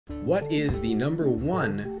What is the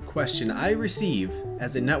 #1 question I receive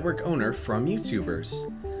as a network owner from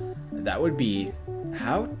YouTubers? That would be,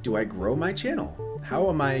 how do I grow my channel? How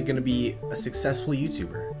am I going to be a successful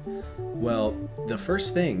YouTuber? Well, the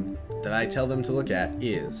first thing that I tell them to look at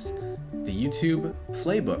is the YouTube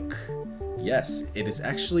Playbook. Yes, it is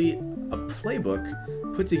actually a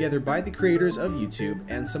playbook put together by the creators of YouTube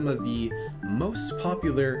and some of the most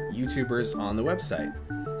popular YouTubers on the website.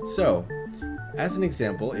 So, as an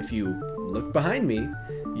example, if you look behind me,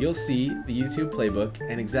 you'll see the YouTube Playbook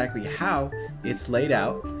and exactly how it's laid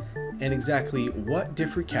out and exactly what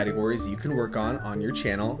different categories you can work on your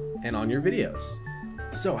channel and on your videos.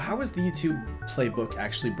 So how is the YouTube Playbook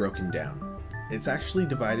actually broken down? It's actually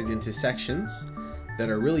divided into sections that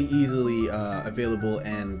are really easily available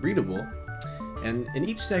and readable. And in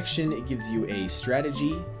each section, it gives you a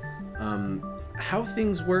strategy, how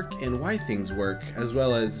things work and why things work, as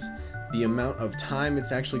well as the amount of time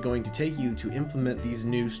it's actually going to take you to implement these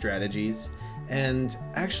new strategies, and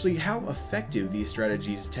actually how effective these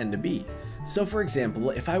strategies tend to be. So for example,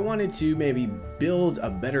 if I wanted to maybe build a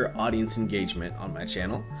better audience engagement on my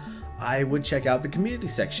channel, I would check out the community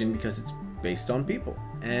section because it's based on people,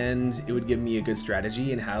 and it would give me a good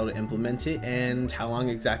strategy and how to implement it and how long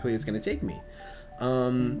exactly it's going to take me.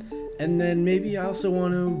 And then maybe I also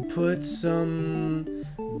want to put some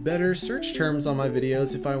better search terms on my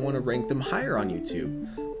videos if I want to rank them higher on YouTube.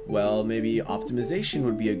 Well, maybe optimization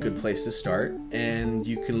would be a good place to start, and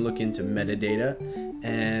you can look into metadata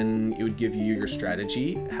and it would give you your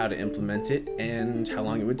strategy, how to implement it, and how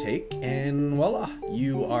long it would take, and voila,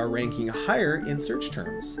 you are ranking higher in search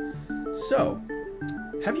terms. So,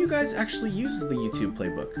 have you guys actually used the YouTube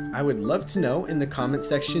Playbook? I would love to know in the comment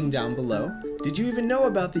section down below. Did you even know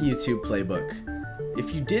about the YouTube Playbook?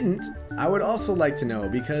 If you didn't, I would also like to know,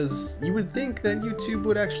 because you would think that YouTube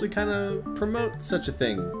would actually kind of promote such a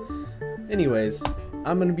thing. Anyways,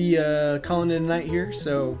 I'm going to be calling it a night here,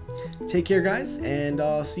 so take care guys, and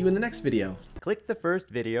I'll see you in the next video. Click the first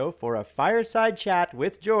video for a fireside chat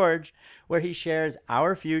with George, where he shares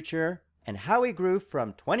our future and how he grew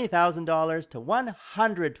from $20,000 to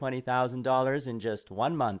 $120,000 in just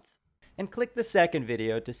 1 month. And click the second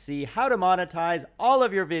video to see how to monetize all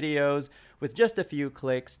of your videos with just a few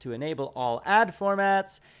clicks to enable all ad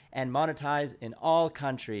formats and monetize in all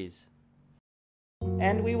countries.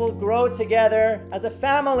 And we will grow together as a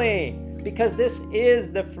family, because this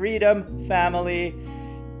is the Freedom Family.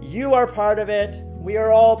 You are part of it, we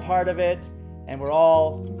are all part of it, and we're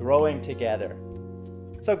all growing together.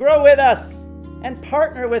 So grow with us and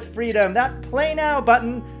partner with Freedom. That Play Now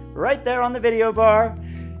button right there on the video bar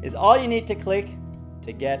is all you need to click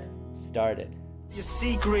to get started. Your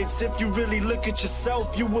secrets, if you really look at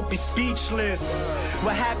yourself, you would be speechless.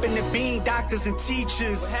 What happened to being doctors and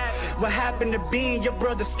teachers? What happened to being your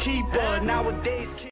brother's keeper? Nowadays